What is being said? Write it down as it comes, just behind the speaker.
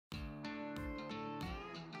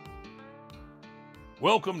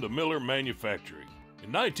Welcome to Miller Manufacturing.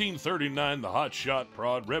 In 1939, the Hot Shot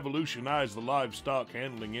Prod revolutionized the livestock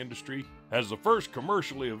handling industry as the first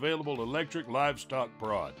commercially available electric livestock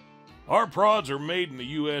prod. Our prods are made in the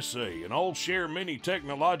USA and all share many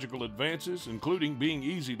technological advances, including being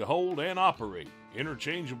easy to hold and operate,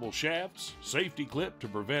 interchangeable shafts, safety clip to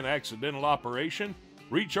prevent accidental operation,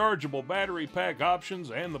 rechargeable battery pack options,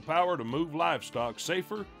 and the power to move livestock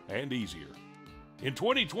safer and easier. In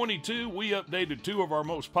 2022, we updated two of our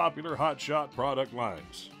most popular Hot Shot product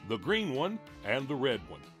lines, the green one and the red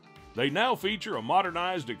one. They now feature a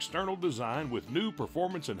modernized external design with new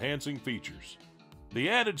performance-enhancing features.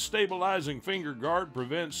 The added stabilizing finger guard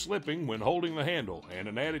prevents slipping when holding the handle, and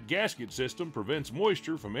an added gasket system prevents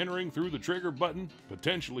moisture from entering through the trigger button,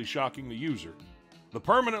 potentially shocking the user. The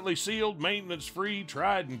permanently sealed, maintenance-free,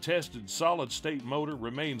 tried and tested solid-state motor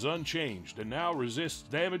remains unchanged and now resists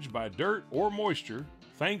damage by dirt or moisture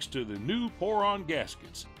thanks to the new pour-on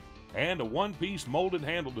gaskets and a one-piece molded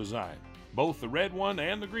handle design. Both the red one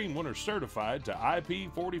and the green one are certified to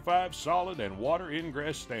IP45 solid and water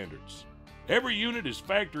ingress standards. Every unit is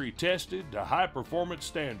factory tested to high-performance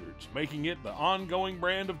standards, making it the ongoing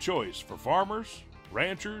brand of choice for farmers,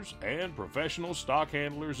 ranchers, and professional stock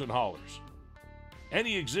handlers and haulers.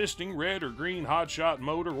 Any existing red or green Hot Shot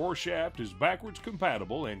motor or shaft is backwards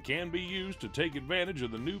compatible and can be used to take advantage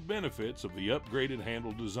of the new benefits of the upgraded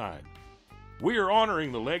handle design. We are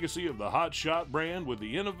honoring the legacy of the Hot Shot brand with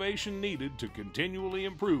the innovation needed to continually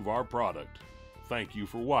improve our product. Thank you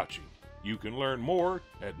for watching. You can learn more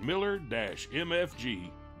at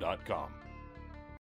miller-mfg.com.